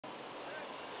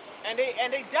And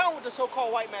they down with the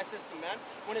so-called white man system, man.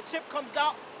 When the chip comes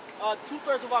out,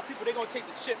 2/3 of our people, they're gonna take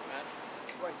the chip, man.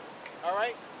 That's right. All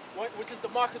right, which is the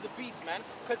mark of the beast, man.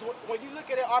 Because when you look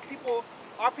at it, our people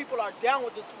are down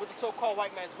with the so-called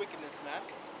white man's wickedness, man.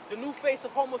 The new face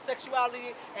of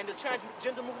homosexuality and the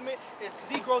transgender movement is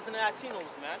Negroes and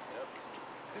Latinos, man. Yep.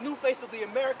 The new face of the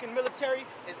American military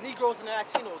is Negroes and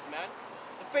Latinos, man.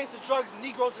 The face of drugs,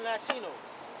 Negroes and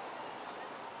Latinos.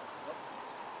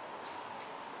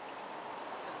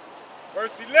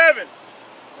 Verse 11.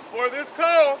 For this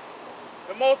cause,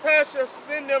 the Most High shall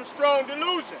send them strong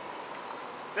delusion,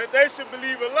 that they should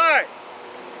believe a lie.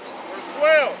 Verse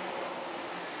 12.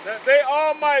 That they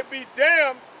all might be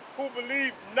damned who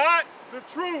believe not the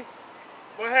truth,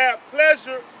 but have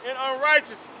pleasure in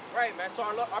unrighteousness. Right, man. So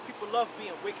our people love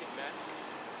being wicked, man.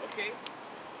 Okay?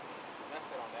 That's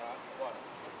it on that. Water.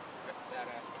 That's a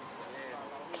badass precept.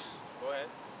 Yeah. Go ahead.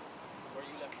 Where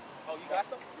you left? Oh, you got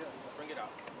something? Yeah. Bring it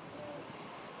out.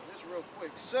 This real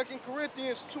quick. 2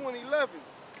 Corinthians 2:11.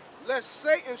 Lest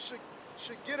Satan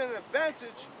should get an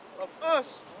advantage of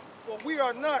us, for we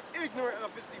are not ignorant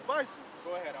of his devices.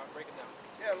 Go ahead, I'll break it down.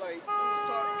 Yeah, like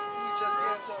we just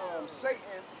get into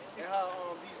Satan and how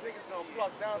these niggas gonna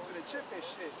flock down to the chip and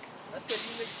shit. That's because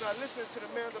you niggas not listening to the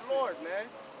man of the Lord, man.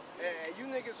 And you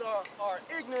niggas are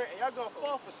ignorant and y'all gonna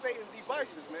fall for Satan's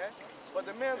devices, man. But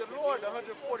the man of the Lord, the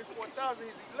 144,000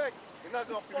 he's elect, they're not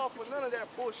gonna fall for none of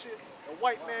that bullshit the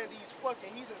white man these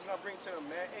fucking heathens gonna bring to them,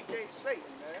 man. aka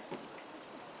Satan, man.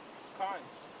 Khan.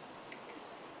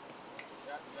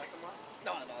 You got some more?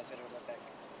 No, it's gonna go back.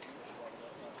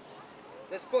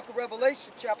 This book of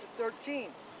Revelation, chapter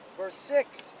 13, verse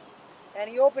 6. And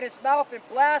he opened his mouth in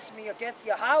blasphemy against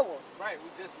Yahweh. Right, we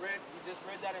just read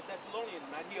that in Thessalonians,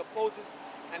 man. He opposes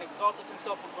and exalted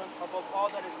himself above all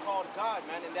that is called God,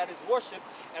 man, and that is worship.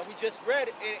 And we just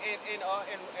read in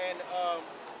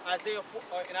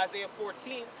Isaiah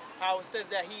 14 how it says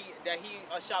that he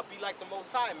shall be like the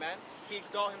Most High, man. He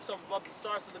exalt himself above the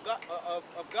stars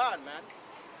of God, man.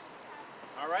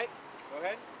 All right, go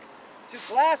ahead. To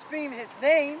blaspheme his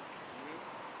name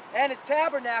and his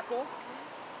tabernacle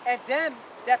and them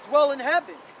that dwell in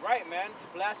heaven. Right, man, to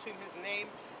blaspheme his name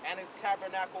and his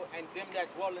tabernacle and them that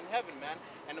dwell in heaven, man.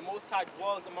 And the Most High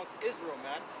dwells amongst Israel,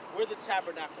 man. We're the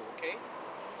tabernacle, okay?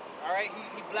 All right,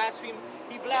 he blasphemed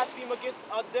against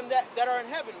them that are in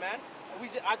heaven, man.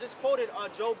 And I just quoted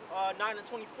Job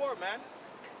 9:24, man.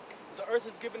 The earth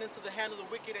is given into the hand of the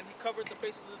wicked, and he covered the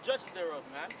faces of the judges thereof,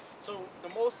 man. So the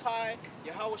Most High,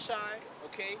 Yahweh Shai,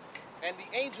 okay, and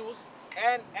the angels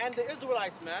and the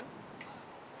Israelites, man,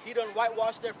 he done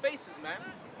whitewashed their faces,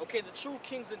 man. Okay, the true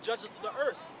kings and judges of the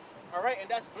earth. All right, and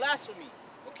that's blasphemy,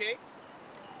 okay?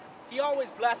 He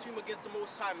always blasphemes against the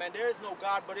Most High, man. There is no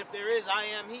God, but if there is, I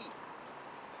am he.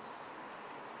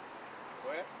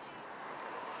 Go ahead.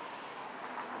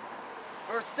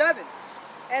 Verse 7.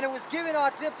 And it was given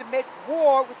unto him to make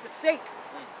war with the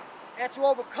saints and to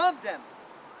overcome them.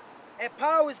 And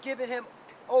power was given him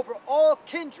over all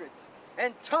kindreds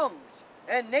and tongues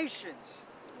and nations.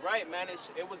 Right, man.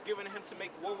 It was given him to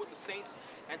make war with the saints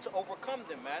and to overcome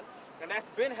them, man. And that's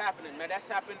been happening, man. That's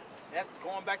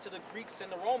going back to the Greeks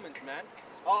and the Romans, man.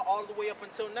 All the way up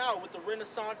until now with the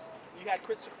Renaissance. You had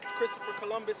Christopher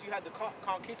Columbus, you had the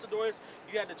conquistadors,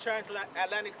 you had the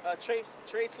transatlantic trade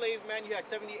slaves, man. You had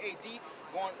 70 AD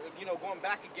going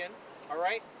back again, all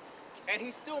right? And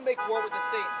he still make war with the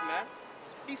saints, man.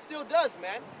 He still does,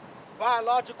 man.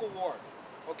 Biological war,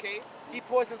 okay? He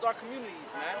poisons our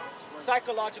communities, man.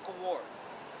 Psychological war,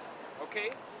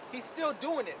 okay? He's still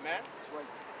doing it, man. That's right.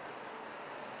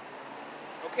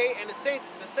 Okay, and the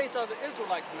saints are the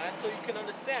Israelites, man, so you can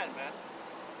understand, man.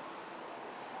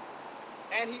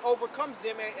 And he overcomes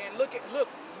them, and look,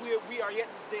 we are yet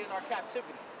this day in our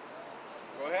captivity.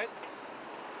 Go ahead.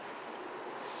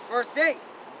 Verse 8.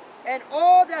 And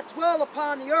all that dwell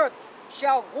upon the earth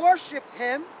shall worship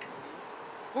him,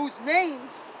 whose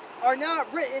names are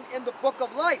not written in the book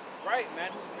of life. Right,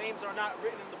 man, whose names are not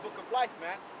written in the book of life,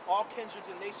 man. All kindreds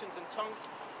and nations and tongues,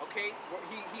 okay?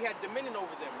 He had dominion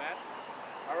over them, man.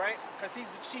 All right? Because he's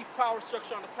the chief power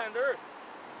structure on the planet Earth.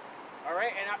 All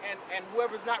right? And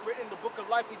whoever's not written in the book of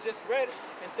life, we just read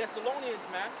in Thessalonians,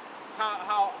 man,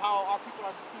 how our people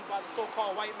are deceived by the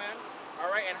so-called white man. All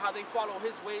right? And how they follow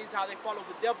his ways, how they follow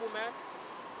the devil, man.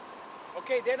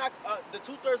 Okay, they're not, the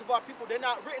 2/3 of our people, they're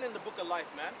not written in the book of life,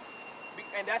 man.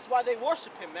 And that's why they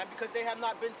worship him, man, because they have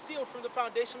not been sealed from the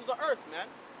foundation of the earth, man.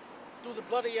 Through the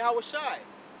blood of Yahweh Shai,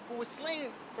 who was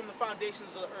slain from the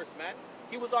foundations of the earth, man.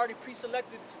 He was already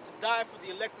pre-selected to die for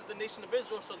the elect of the nation of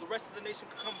Israel so the rest of the nation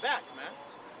could come back, man.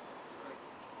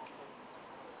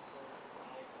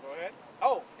 Go ahead.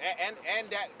 Oh, and And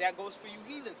that goes for you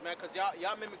heathens, man, because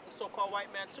y'all mimic the so-called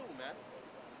white man too, man.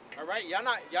 All right, y'all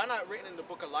not written in the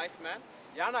book of life, man.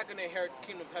 Y'all not gonna inherit the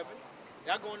kingdom of heaven.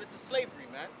 Y'all going into slavery,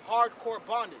 man. Hardcore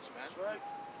bondage, man. That's right.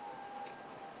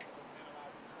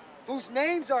 Whose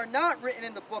names are not written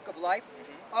in the book of life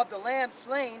of the Lamb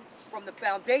slain from the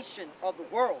foundation of the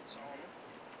world.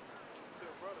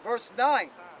 Verse 9,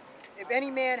 if any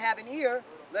man have an ear,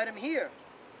 let him hear.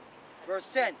 Verse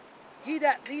 10, he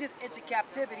that leadeth into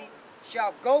captivity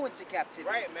shall go into captivity.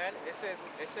 Right, man. It says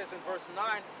in verse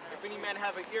 9, if any man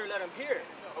have an ear, let him hear.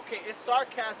 Okay, it's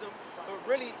sarcasm, but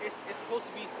really it's supposed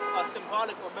to be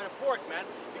symbolic or metaphoric, man,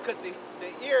 because the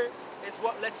ear is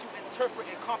what lets you interpret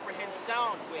and comprehend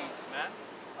sound waves, man.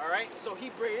 All right. So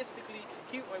Hebraistically,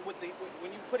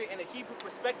 when you put it in a Hebrew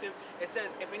perspective, it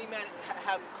says, if any man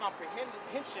have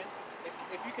comprehension,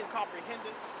 if you can comprehend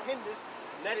this,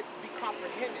 let it be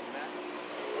comprehended, man.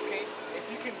 Okay. If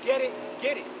you can get it,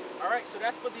 get it. All right. So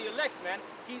that's for the elect, man.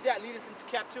 He that leadeth into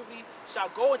captivity shall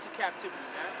go into captivity,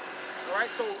 man. All right.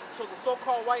 So the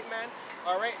so-called white man,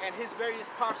 all right, and his various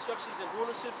power structures and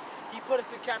rulerships, he put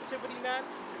us in captivity, man.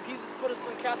 He just put us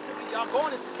in captivity. Y'all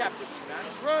going into captivity, man.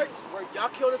 That's right. Where y'all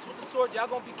killed us with the sword, y'all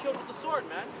gonna be killed with the sword,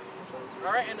 man.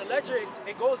 All right, and the ledger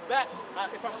it goes back,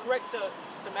 if I'm correct, to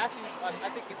Matthew. I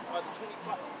think it's the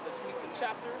 25th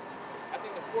chapter. I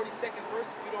think the 42nd verse,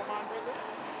 if you don't mind, brother.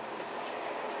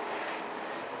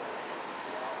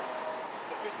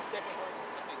 The 52nd verse,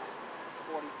 I think.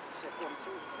 40, you said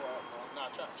 42? Nah,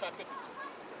 try 52.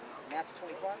 Matthew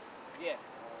 25? Yeah.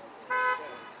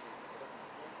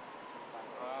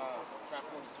 Try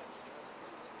 42.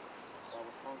 I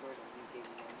was hungry and you gave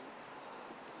me money.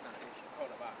 It's not an issue.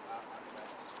 Hold up, I'll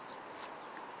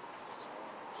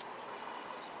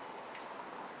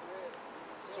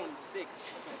 26. 26.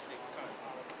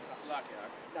 That's a lot, yeah.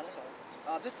 No, that's all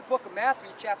right. This is the book of Matthew,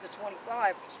 chapter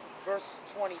 25, verse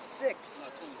 26.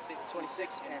 No, 26.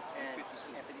 26 and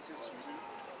 52.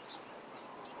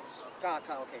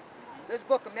 Okay. This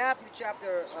book of Matthew,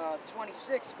 chapter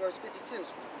 26, verse 52.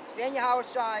 Then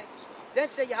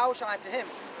said Yahushua unto him,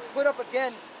 put up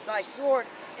again thy sword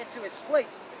into his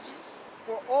place,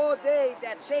 for all they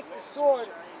that take the sword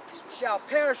shall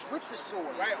perish with the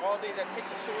sword. Right, all they that take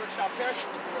the sword shall perish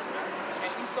with the sword, man.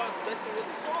 And Esau's blessing was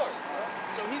the sword.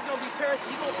 So he's gonna be perish.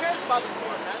 He's gonna perish by the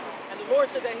sword, man. And the Lord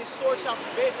said that his sword shall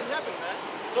prevail in heaven, man.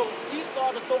 So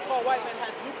Esau, the so-called white man,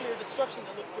 has nuclear destruction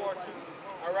to look forward to.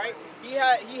 All right, he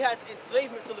has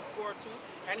enslavement to look forward to,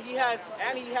 and he has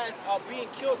being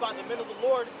killed by the men of the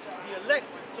Lord, the elect,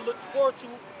 to look forward to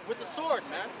with the sword,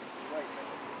 man. Right.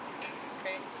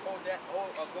 Okay, hold that.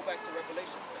 Go back to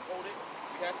Revelations and hold it.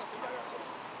 You have something?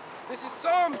 This is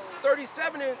Psalms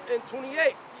 37 and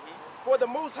 28. For the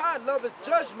Most High loveth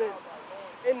judgment,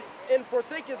 and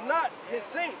forsaketh not his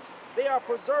saints. They are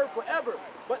preserved forever,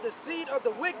 but the seed of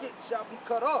the wicked shall be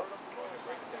cut off.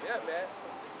 Yeah, man.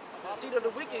 The seed of the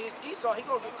wicked is Esau. He's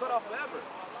going to get cut off forever.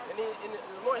 And the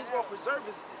Lord, he's going to preserve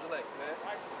his elect, man.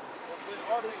 With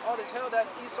all this hell that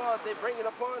Esau, they bring it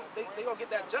upon, they going to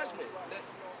get that judgment.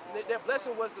 Their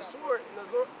blessing was the sword, and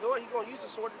the Lord, he's going to use the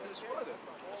sword to destroy them.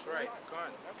 That's right.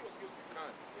 Khan. You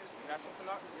have something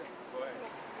up? Yeah. Go ahead.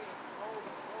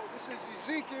 This is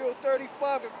Ezekiel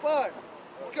 35 and 5.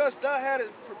 Because thou had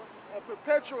a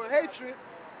perpetual hatred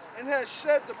and hast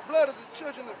shed the blood of the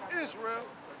children of Israel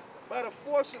by the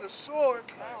force of the sword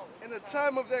in the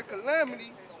time of their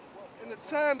calamity, in the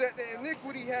time that their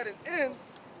iniquity had an end.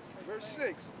 Verse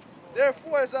 6.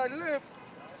 Therefore, as I live,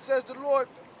 says the Lord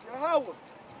Yahweh,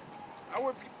 I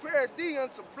will prepare thee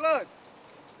unto blood,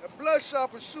 and blood shall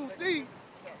pursue thee.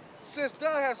 Since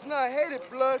thou hast not hated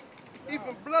blood,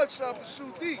 even blood shall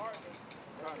pursue thee.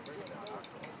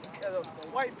 Yeah, the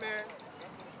white man,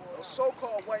 the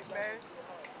so-called white man,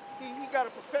 he got a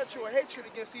perpetual hatred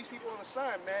against these people on the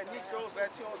sign, man. Negroes,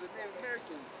 Latinos, and Native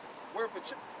Americans. Where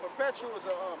perpetual is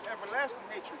an everlasting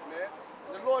hatred, man.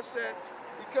 And the Lord said,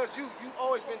 because you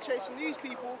always been chasing these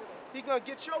people, he gonna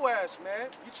get your ass,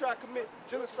 man. You try to commit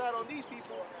genocide on these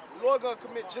people, the Lord gonna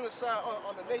commit genocide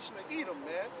on the nation of Edom,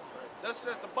 man. Thus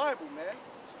says the Bible, man.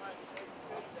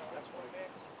 That's right.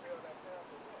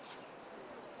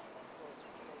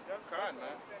 Khan,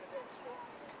 man.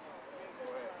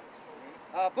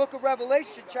 Book of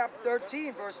Revelation, chapter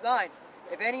 13, verse 9.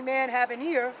 If any man have an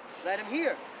ear, let him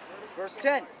hear. Verse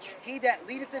 10. He that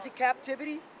leadeth into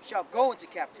captivity shall go into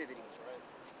captivity.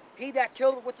 He that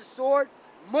killeth with the sword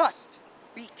must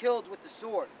be killed with the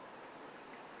sword.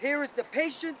 Here is the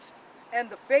patience and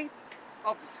the faith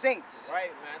of the saints.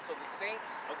 Right, man. So the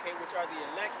saints, okay, which are the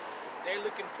elect, they're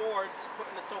looking forward to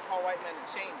putting the so-called white man in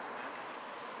chains, man.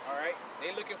 All right?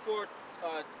 They're looking forward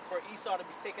for Esau to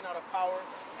be taken out of power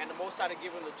and the Most High to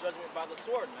give him the judgment by the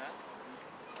sword, man.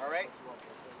 All right?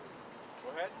 Go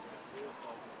ahead.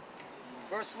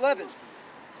 Verse 11.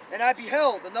 And I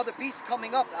beheld another beast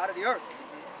coming up out of the earth.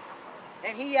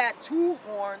 And he had 2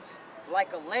 horns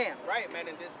like a lamb. Right, man,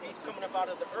 and this beast coming up out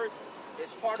of the earth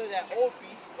is part of that old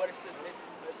beast, but it's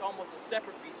almost a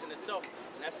separate beast in itself.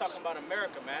 And that's talking about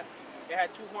America, man. It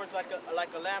had 2 horns like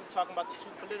a lamb, talking about the 2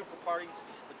 political parties,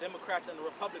 the Democrats and the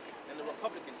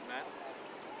Republicans, man.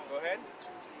 Go ahead.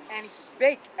 And he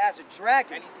spake as a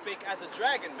dragon. And he spake as a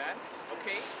dragon, man.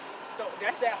 Okay? So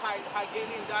that's that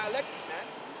Hygenian dialectic, man.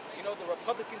 You know, the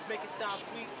Republicans make it sound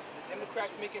sweet, the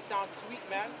Democrats make it sound sweet,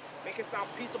 man. Make it sound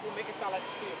peaceable, make it sound like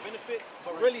it's for your benefit,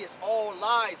 but really it's all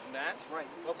lies, man. That's right.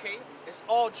 Okay? It's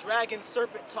all dragon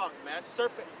serpent talk, man.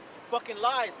 Serpent fucking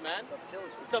lies, man.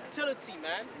 Subtlety. Subtlety,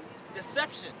 man.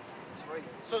 Deception. That's right.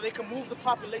 So they can move the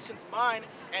population's mind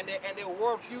and their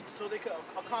worldview so they can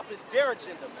accomplish their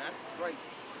agenda, man. That's right.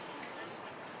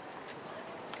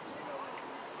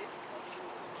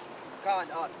 Khan,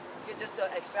 just to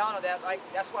expound on that, like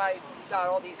that's why you got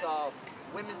all these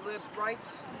women lib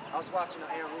rights. I was watching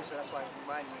Aaron Russo, that's why it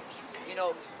reminded me. You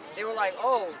know, they were like,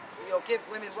 oh, you know, give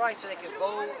women rights so they can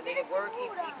vote and they can work,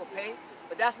 equal pay.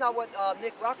 But that's not what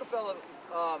Nick Rockefeller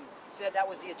said that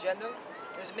was the agenda.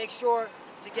 It was to make sure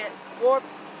to get more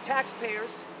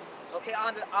taxpayers, okay,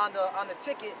 on the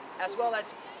ticket, as well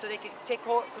as so they can take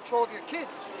control of your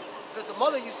kids. Because the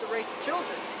mother used to raise the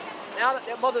children. Now that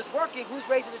their mother's working, who's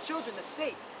raising the children? The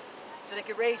state. So they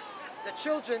can raise the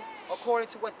children according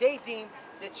to what they deem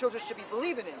that children should be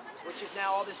believing in, which is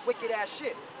now all this wicked ass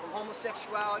shit, from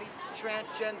homosexuality,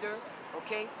 transgender,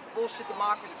 okay, bullshit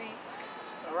democracy,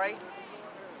 all right?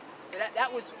 So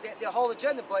that was the whole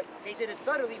agenda, but they did it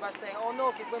subtly by saying, oh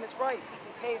no, give women's rights,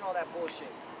 equal pay and all that bullshit.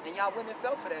 And y'all women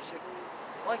fell for that shit.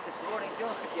 Like this, the Lord ain't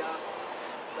dealing with y'all.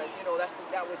 But you know,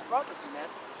 that was prophecy, man.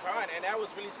 Right, and that was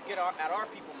really to get at our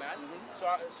people, man. So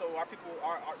our people,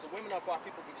 the women of our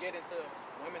people could get into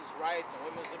women's rights and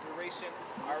women's liberation,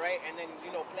 all right? And then,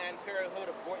 you know, Planned Parenthood,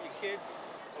 abort your kids,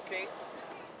 okay?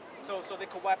 So they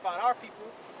could wipe out our people,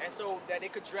 and so that they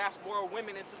could draft more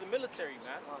women into the military,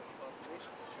 man.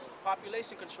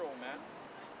 Population control, man.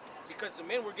 Because the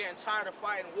men were getting tired of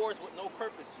fighting wars with no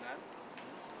purpose, man.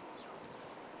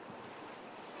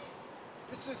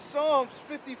 This is Psalms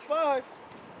 55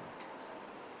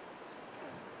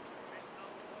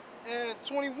 and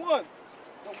 21.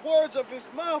 The words of his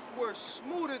mouth were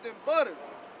smoother than butter,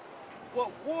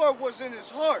 but war was in his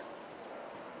heart.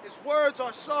 His words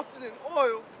are softer than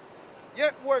oil,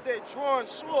 yet were they drawn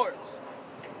swords.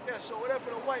 Yeah, so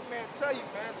whatever the white man tell you,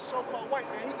 man, the so-called white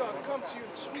man, he gonna come to you in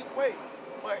a sweet way.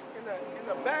 But in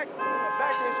the back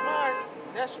of his mind,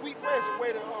 that sweet way is a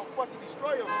way to fucking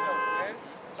destroy yourself, man.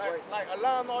 Like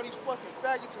allowing all these fucking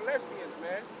faggots and lesbians,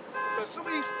 man. Because some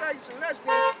of these faggots and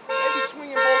lesbians, they be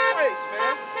swinging both ways,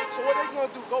 man. So what they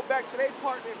gonna do? Go back to their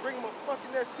partner and bring them a fucking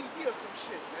STD or some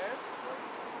shit, man.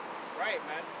 Right,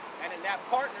 man. And then that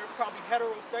partner, probably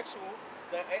heterosexual,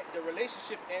 the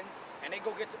relationship ends, and they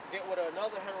go get with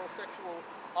another heterosexual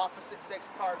opposite sex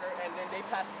partner, and then they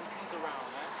pass the disease around,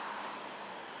 man.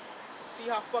 See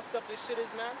how fucked up this shit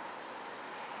is, man?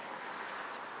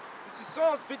 This is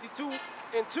Psalms 52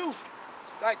 and 2.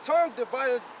 Thy tongue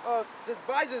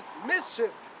devises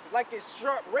mischief like a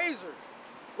sharp razor,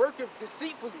 worketh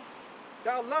deceitfully.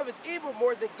 Thou lovest evil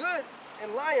more than good,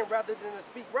 and lying rather than to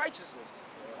speak righteousness.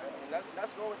 And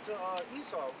that's going to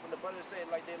Esau, when the brothers say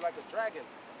like they're like a dragon,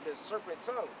 the serpent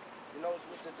tongue. You know,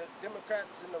 with the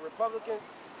Democrats and the Republicans,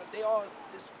 they all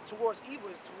is towards evil,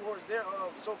 is towards their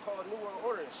so-called New World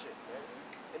Order and shit, man.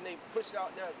 And they push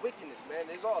out that wickedness, man.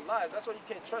 It's all lies. That's why you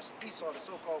can't trust Esau, the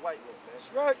so-called white man, man.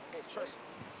 That's right. You can't trust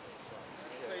Esau.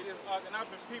 Say this, and I've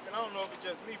been peeping. I don't know if it's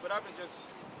just me, but I've been just,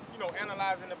 you know,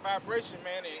 analyzing the vibration,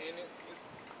 man. And it's,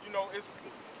 you know, it's.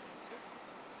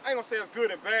 I ain't gonna say it's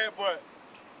good and bad, but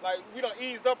like we done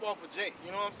eased up off of Jake.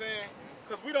 You know what I'm saying?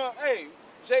 Cause we done, hey,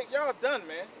 Jake, y'all done,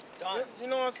 man. Done. You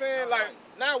know what I'm saying? Like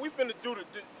now we finna do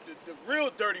the real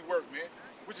dirty work, man.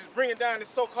 Which is bringing down this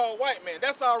so-called white man.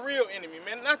 That's our real enemy,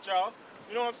 man, not y'all.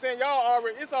 You know what I'm saying?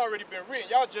 It's already been written.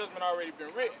 Y'all judgment already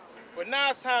been written. But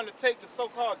now it's time to take the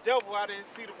so-called devil out of his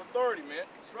seat of authority, man.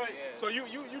 That's right. Yeah. So you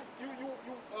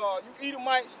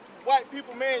Edomites, you white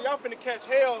people, man, y'all finna catch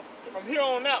hell from here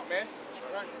on out, man. That's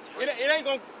right. That's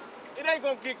right. It ain't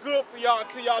gonna get good for y'all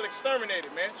until y'all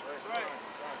exterminated, man. That's right.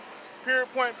 Period,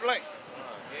 point blank.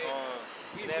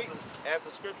 And as the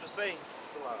scriptures say,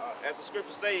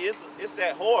 it's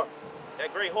that whore,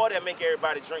 that great whore that make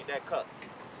everybody drink that cup.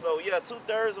 So yeah,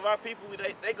 2/3 of our people,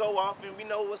 they go off and we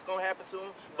know what's gonna happen to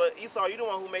them. But Esau, you the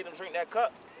one who made them drink that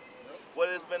cup.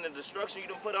 whether it's been the destruction you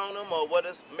done put on them or whether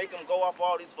it's make them go off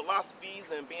all these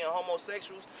philosophies and being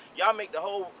homosexuals, y'all make the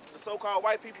so-called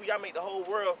white people, y'all make the whole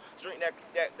world drink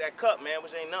that cup, man,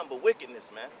 which ain't nothing but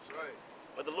wickedness, man. That's right.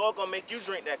 But the Lord gonna make you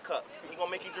drink that cup. He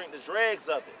gonna make you drink the dregs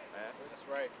of it, man. That's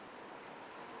right.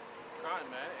 Kind,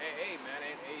 man. Hey, man.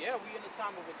 And yeah, we in the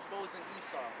time of exposing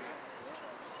Esau, man.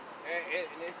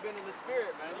 And it's been in the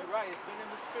spirit, man. You're right. It's been in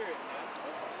the spirit, man.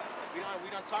 We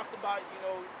done talked about, you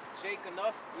know, Jake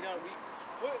enough. We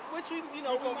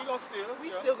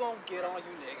still gonna get on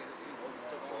you niggas. You know, we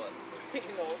still gonna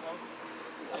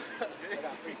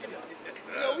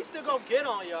we still gonna get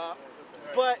on y'all.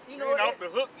 But you know, you ain't off the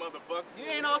hook, motherfucker. You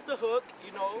ain't off the hook.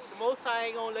 You know, the Most High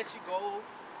ain't gonna let you go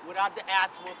without the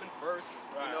ass whooping first.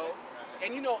 Right. You know. Right.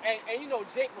 And you know, and you know,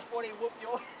 Jake, before they whoop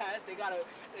your ass, they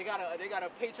gotta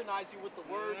patronize you with the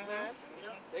words, man.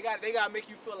 Yeah. They gotta make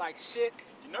you feel like shit.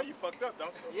 You know you fucked up,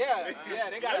 don't you? Yeah,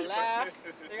 they gotta laugh.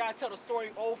 They gotta tell the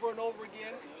story over and over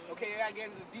again. Okay, they gotta get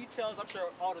into the details. I'm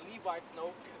sure all the Levites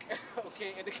know.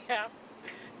 Okay, in the camp,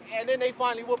 and then they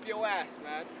finally whoop your ass,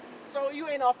 man. So you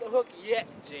ain't off the hook yet,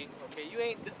 Jake. Okay,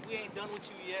 we ain't done with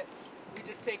you yet. We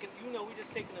just taking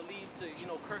the lead to, you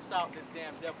know, curse out this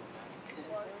damn devil, man.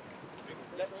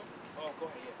 Oh, go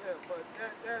ahead. Yeah, but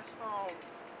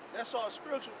that's all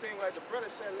spiritual thing, like the brother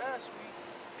said last week.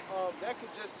 That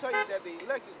could just tell you that the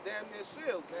elect is damn near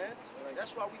sealed, man.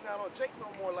 That's why we not on Jake no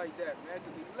more like that, man.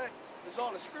 Because the elect is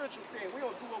all a spiritual thing. We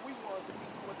don't do what we want to do. We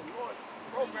do what the Lord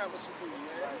programmed us to do,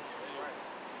 man.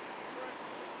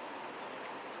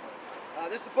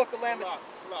 This is the book of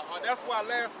Lamentations. That's why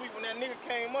last week when that nigga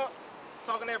came up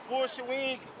talking that bullshit,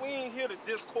 we ain't here to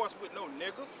discourse with no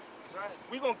niggas. Right.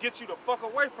 We gonna get you the fuck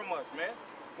away from us, man.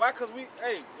 Why? Cause we,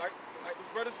 like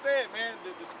the brother said, man,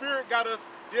 the spirit got us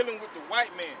dealing with the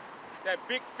white man, that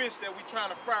big fish that we trying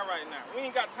to fry right now. We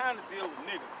ain't got time to deal with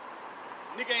niggas.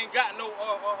 Nigga ain't got no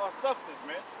substance,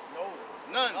 man. No.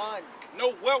 None.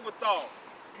 No wherewithal.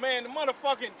 Man, the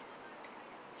motherfucking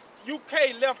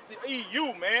UK left the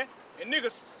EU, man. And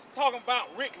niggas talking about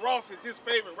Rick Ross is his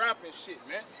favorite rapper and shit,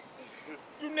 man.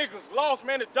 You niggas lost,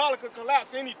 man. The dollar could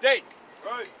collapse any day.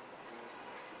 Right.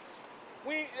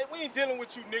 We ain't dealing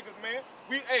with you niggas, man.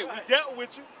 We dealt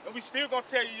with you, and we still gonna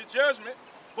tell you your judgment,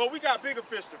 but we got bigger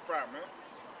fish to fry, man.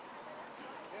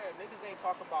 Yeah, niggas ain't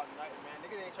talking about nothing, man.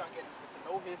 Niggas ain't trying to get into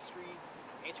no history,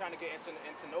 ain't trying to get into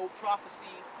no prophecy,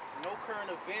 no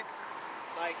current events,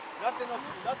 like nothing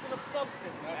of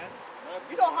substance, man.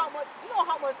 You know how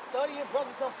much studying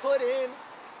brothers done put in,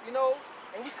 you know,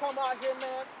 and we come out here,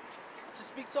 man, to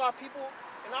speak to our people,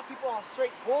 and our people on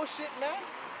straight bullshit, man.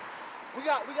 We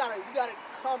gotta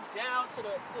come down to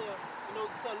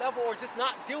a level, or just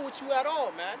not deal with you at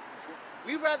all, man.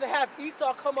 We'd rather have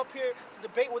Esau come up here to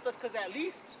debate with us, because at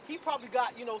least he probably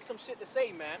got, you know, some shit to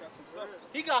say, man.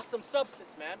 He got some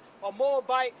substance, man. A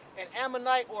Moabite, an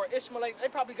Ammonite, or Ishmaelite, they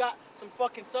probably got some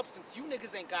fucking substance. You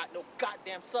niggas ain't got no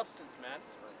goddamn substance, man.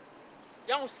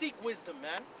 Y'all don't seek wisdom,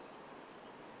 man.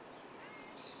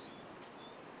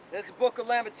 There's the book of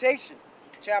Lamentations,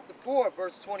 chapter 4,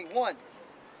 verse 21.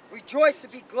 Rejoice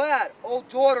and be glad, O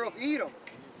daughter of Edom,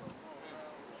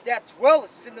 that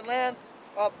dwellest in the land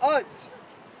of Uz.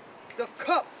 The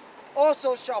cup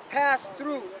also shall pass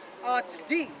through unto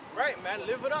thee. Right, man.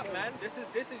 Live it up, man. This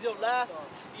is your last,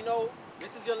 you know,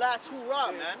 this is your last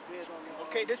hoorah, man.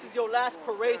 Okay, this is your last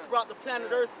parade throughout the planet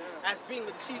Earth as being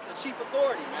the chief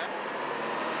authority, man.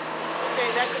 Okay,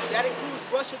 that includes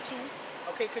Russia too.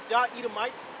 Okay, because y'all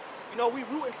Edomites, you know, we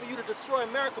rooting for you to destroy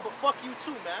America, but fuck you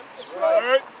too, man. That's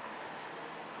right.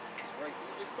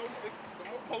 It's so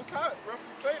the Most High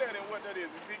roughly say that in what that is.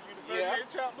 Ezekiel the 38th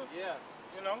chapter. Yeah.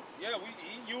 You know,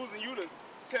 he using you to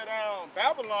tear down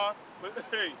Babylon, but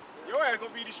hey, your ass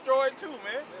gonna be destroyed too,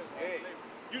 man. Hey,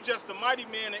 you just the mighty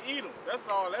man of Edom. That's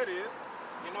all that is.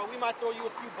 You know, we might throw you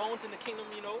a few bones in the kingdom,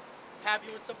 you know, have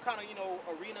you in some kind of, you know,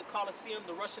 arena, coliseum,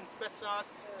 the Russian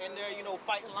specialists in there, you know,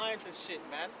 fighting lions and shit,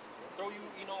 man. Throw you,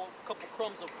 you know, a couple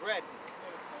crumbs of bread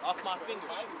off my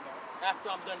fingers after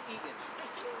I'm done eating.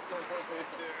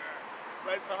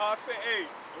 Like Taha said, hey,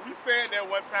 we said that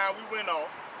one time, we went off.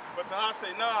 But Taha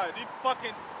said, nah, these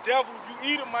fucking devils, you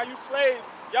eat them, man, you slaves,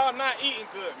 y'all not eating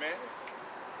good, man.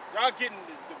 Y'all getting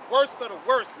the worst of the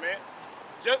worst, man.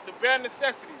 Just the bare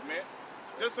necessities, man.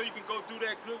 Just so you can go do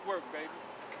that good work, baby.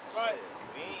 That's right.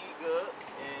 We eat good,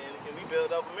 and we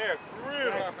build up America.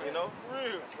 Real. You know?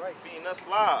 Real. That's right. Feeding us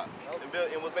live.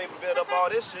 And was able to build up all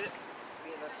this shit.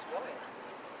 Being a swine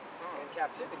in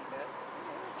captivity, man.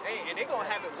 Hey, and they gonna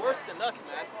have it worse than us,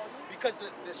 man. Because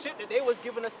the shit that they was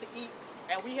giving us to eat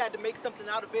and we had to make something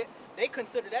out of it, they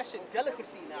consider that shit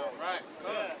delicacy now. Right.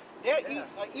 Good. They'll eat,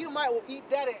 Edomite will eat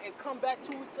that and come back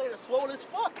 2 weeks later swole as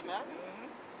fuck, man.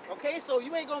 Okay, so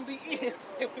you ain't gonna be eating,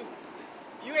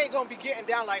 you ain't gonna be getting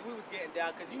down like we was getting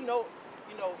down, cause you know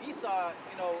Esau,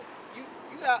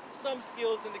 you got some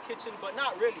skills in the kitchen, but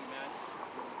not really, man.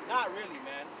 Not really,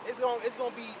 man. It's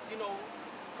gonna be,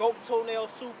 goat toenail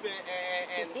soup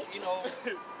and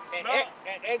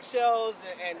and eggshells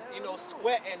and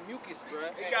sweat and mucus, bro.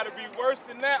 It gotta be worse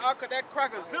than that. That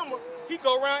cracker Zimmer, he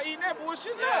go around eating that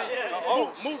bullshit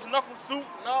now. Moose knuckle soup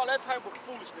and all that type of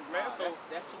foolishness, man. So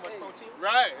that's too much protein.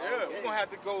 Right, yeah. We're gonna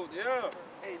have to go,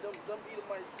 Hey, them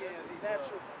Edomites getting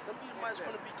natural. Them Edomites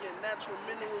finna be getting natural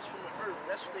minerals from the earth.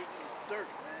 That's what they eat. Dirt,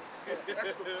 man.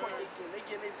 That's what the fuck they getting. They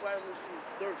getting their vitamins from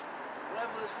dirt.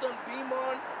 Whatever the sun beam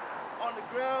on the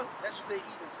ground, that's what they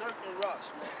eating. Dirt and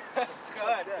rocks, man.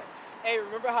 God. Hey,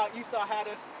 remember how Esau had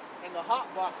us in the hot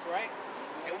box, right?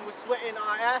 And we were sweating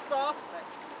our ass off.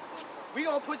 We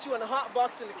gonna put you in the hot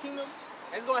box in the kingdom.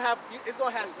 It's gonna have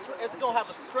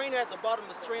a strainer at the bottom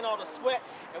to strain all the sweat,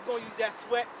 and we're gonna use that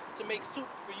sweat to make soup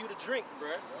for you to drink,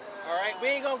 bruh. All right, we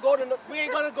ain't gonna go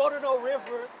to no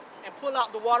river and pull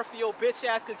out the water for your bitch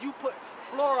ass, cause you put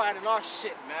fluoride in our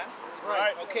shit, man. That's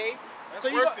right. Okay. That's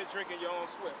worse than drinking your own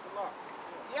sweat. It's a lot.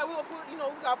 Yeah, we gonna put, we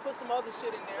gotta put some other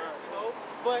shit in there,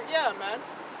 But yeah, man.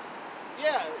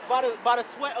 Yeah, by the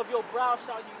sweat of your brow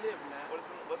shall you live, man. What's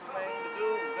his name? The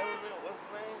dude, Zimmerman. What's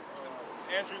his name?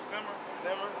 Andrew Zimmer.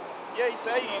 Yeah, he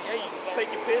tell you, you take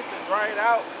your piss and dry it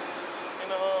out in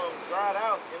the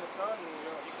sun, and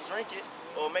you can drink it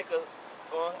or make a.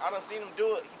 I done seen him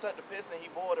do it. He took the piss and he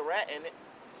boiled a rat in it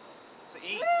to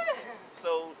eat.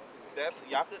 So that's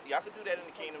y'all could do that in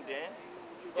the kingdom, then.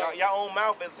 Y'all own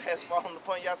mouth has fallen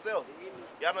upon yourself.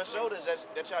 Y'all done showed us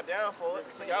that y'all down for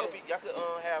it. So y'all could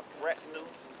have rat stew,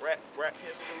 rat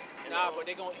piss stew. Nah, but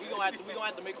we gonna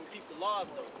have to make them keep the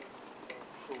laws though.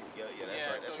 Cool. Yeah,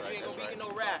 that's so right. you ain't gonna be no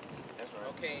rats. That's right.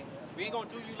 Okay, we ain't gonna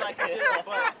do you like you did,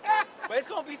 but it's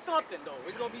gonna be something though.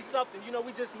 It's gonna be something.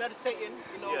 We just meditating.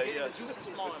 Getting the juices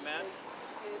flowing, man.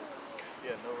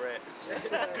 Yeah, no rats.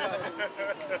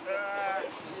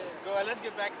 Go ahead. Let's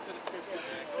get back into the scripture,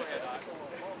 man. Go ahead,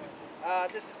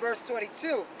 Doc. This is verse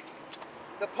 22.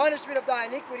 The punishment of thy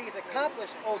iniquity is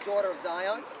accomplished, O daughter of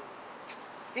Zion.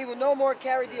 He will no more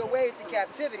carry thee away into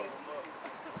captivity.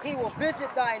 He will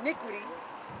visit thy iniquity,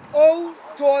 O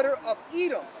daughter of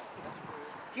Edom.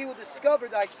 He will discover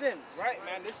thy sins. Right,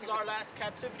 man. This is our last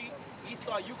captivity.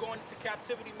 Esau, you going into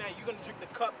captivity, man. You're gonna drink the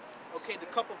cup. Okay, the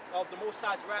cup of the Most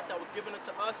High's wrath that was given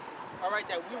unto us. All right,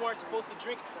 that we weren't supposed to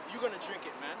drink. You're gonna drink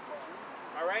it, man.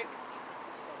 All right.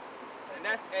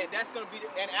 And that's gonna be.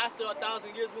 And after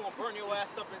 1,000 years, we're gonna burn your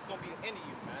ass up, and it's gonna be the end of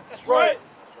you, man. That's right.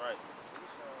 That's right.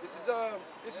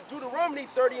 This is Deuteronomy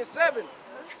 30:7.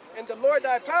 And the Lord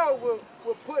thy power will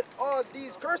put all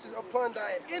these curses upon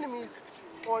thy enemies,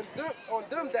 on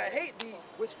them that hate thee,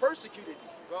 which persecuted thee.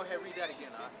 Go ahead, read that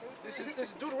again, huh? This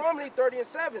is Deuteronomy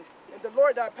 30:7. And the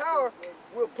Lord thy power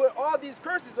will put all these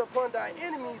curses upon thy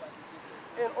enemies,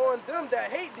 and on them that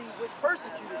hate thee, which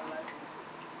persecuted thee.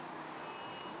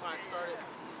 Alright, started.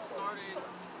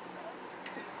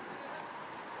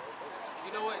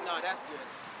 You know what? Nah, that's good.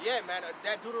 Yeah, man,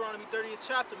 that Deuteronomy 30th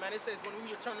chapter, man, it says when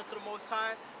we return unto the Most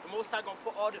High gonna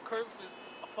put all the curses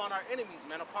upon our enemies,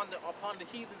 man, upon the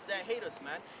heathens that hate us,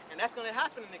 man. And that's gonna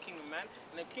happen in the kingdom, man.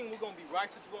 In the kingdom, we're gonna be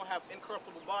righteous. We're gonna have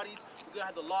incorruptible bodies. We're gonna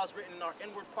have the laws written in our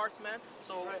inward parts, man.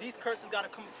 So these curses gotta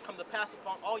come to pass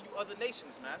upon all you other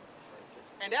nations, man.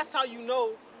 And that's how you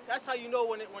know. That's how you know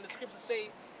when the scriptures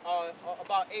say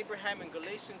about Abraham in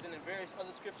Galatians and in various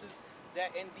other scriptures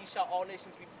that in these shall all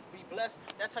nations be blessed.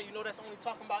 That's how you know that's only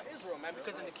talking about Israel, man.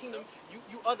 Because in the kingdom,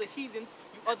 you other heathens,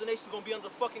 you other nations gonna be under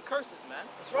fucking curses, man.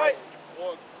 That's right.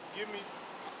 Or I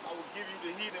will give you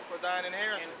the heathen for thine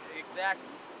inheritance. Exactly.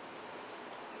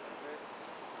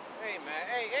 Hey, man.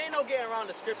 Hey, ain't no getting around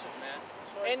the scriptures, man.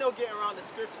 Ain't no getting around the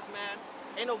scriptures, man.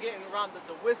 Ain't no getting around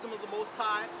the wisdom of the Most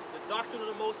High, the doctrine of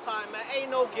the Most High, man.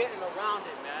 Ain't no getting around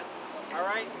it, man. All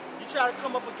right? You try to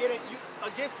come up against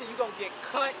it, you gonna get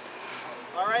cut.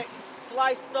 All right?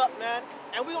 Sliced up, man.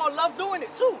 And we gonna love doing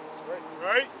it, too.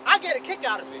 Right? I get a kick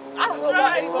out of it. I don't know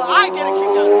about anybody, I get a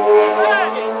kick out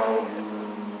of it.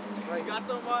 You got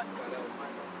something, Mark?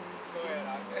 Go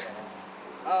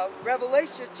ahead,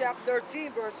 Revelation chapter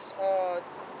 13, verse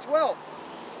 12.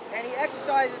 And he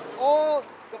exercised all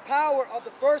the power of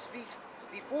the first beast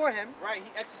before him. Right,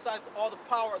 he exercised all the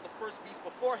power of the first beast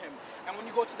before him. And when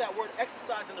you go to that word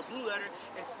exercise in the blue letter,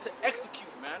 it's to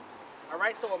execute, man. All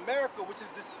right, so America, which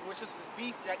is this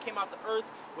beast that came out the earth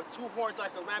with two horns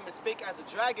like a lamb and spake as a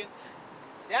dragon,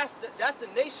 that's the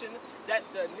nation that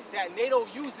that NATO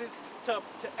uses to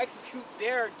execute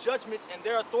their judgments and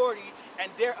their authority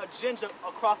and their agenda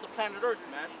across the planet Earth,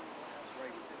 man.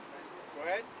 Go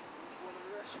ahead.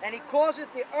 And he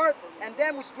causeth the earth and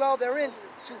them which dwell therein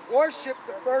to worship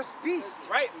the first beast.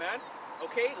 Right, man.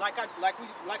 Okay, like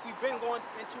we've been going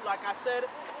into, like I said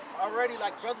already,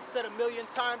 like brother said a million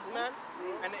times, man.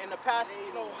 And in the past,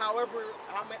 you know, however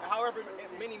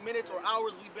many minutes or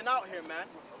hours we've been out here, man.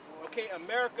 Okay,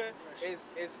 America is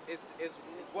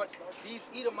what these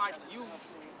Edomites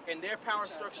use in their power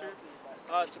structure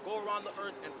to go around the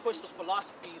earth and push the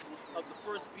philosophies of the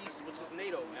first beast, which is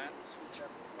NATO, man,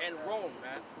 and Rome,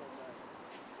 man.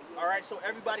 All right, so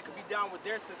everybody could be down with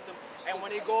their system, and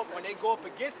when they go up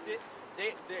against it,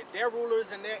 their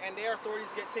rulers and their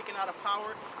authorities get taken out of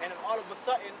power, and then all of a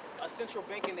sudden, a central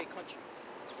bank in their country.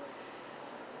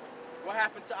 What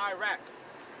happened to Iraq?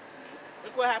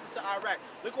 Look what happened to Iraq.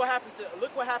 Look what happened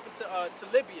to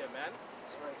Libya, man.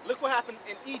 Look what happened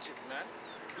in Egypt, man.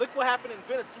 Look what happened in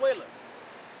Venezuela.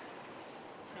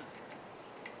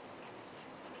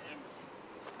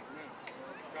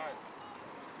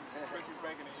 Central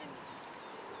Bank and the embassy.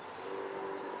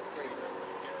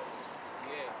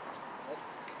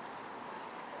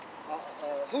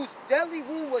 Whose deadly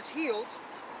wound was healed,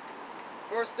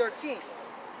 verse 13.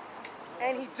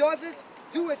 And he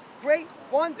doeth great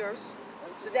wonders,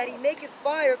 so that he maketh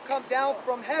fire come down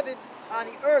from heaven on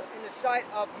the earth in the sight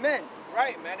of men.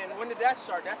 Right, man. And when did that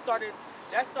start? That started.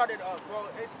 Well,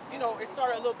 it's, you know, it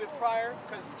started a little bit prior,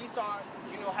 because Esau,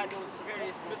 you know, had those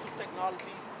various missile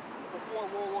technologies before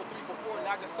World War III, before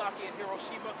Nagasaki and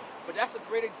Hiroshima. But that's a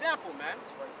great example, man.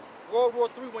 World War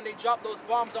III, when they dropped those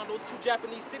bombs on those two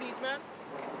Japanese cities, man,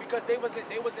 because they wasn't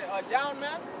down,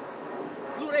 man.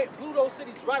 Blew those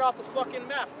cities right off the fucking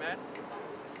map, man.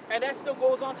 And that still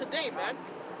goes on today, man.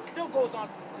 Still goes on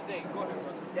today. Go ahead,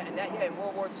 brother. Yeah, in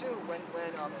World War II, when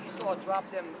Esau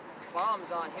dropped them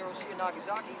bombs on Hiroshima and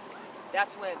Nagasaki,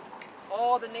 that's when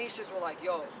all the nations were like,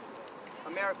 yo,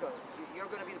 America, you're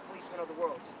going to be the policeman of the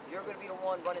world. You're going to be the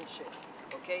one running shit,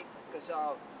 okay? Because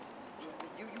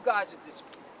you guys are just,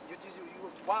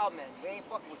 you're wild men. You ain't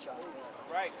fucking with y'all.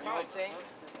 Right, you know what I'm saying?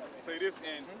 Say this,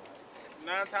 and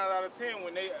 9 times out of 10,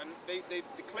 when they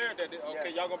declared that,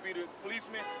 okay, y'all gonna be the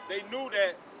policemen, they knew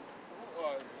that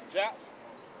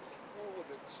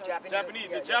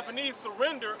Japanese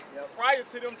surrendered prior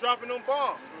to them dropping them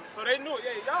bombs. So they knew,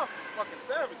 yeah, y'all some fucking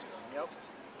savages. Yep.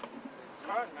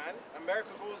 Hard, man.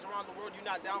 America goes around the world. You're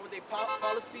not down with their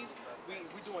policies. We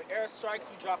doing airstrikes.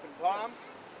 We dropping bombs.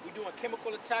 We doing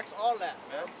chemical attacks. All that,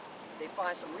 man. They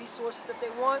find some resources that they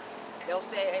want. They'll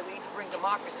say, hey, we need to bring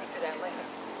democracy to that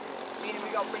land. Meaning we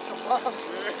gotta bring some bombs.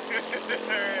 That's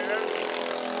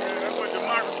what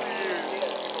democracy is.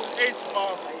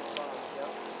 H-bomb.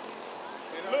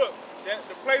 And look,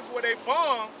 the place where they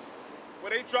bombed,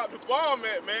 where they dropped the bomb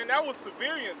at, man, that was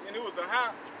civilians, and it was a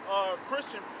high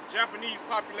Christian Japanese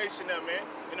population there, man.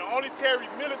 And the only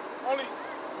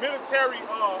military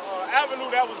avenue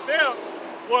that was there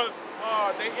was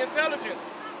the intelligence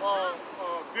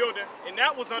building, and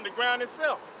that was underground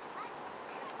itself.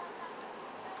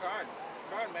 God,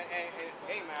 man. And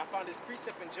hey, man, I found this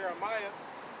precept in Jeremiah,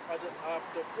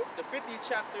 the 50th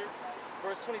chapter,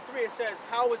 verse 23. It says,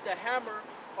 how is the hammer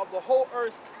of the whole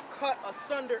earth cut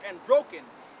asunder and broken?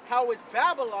 How is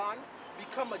Babylon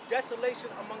become a desolation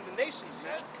among the nations,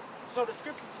 man? So the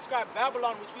scriptures describe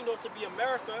Babylon, which we know to be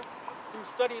America, through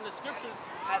studying the scriptures,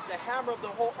 as the hammer of the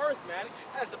whole earth, man,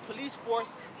 as the police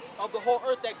force of the whole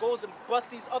earth that goes and busts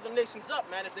these other nations up,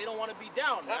 man, if they don't want to be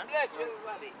down, man. God bless you,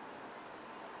 everybody.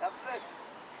 God bless you.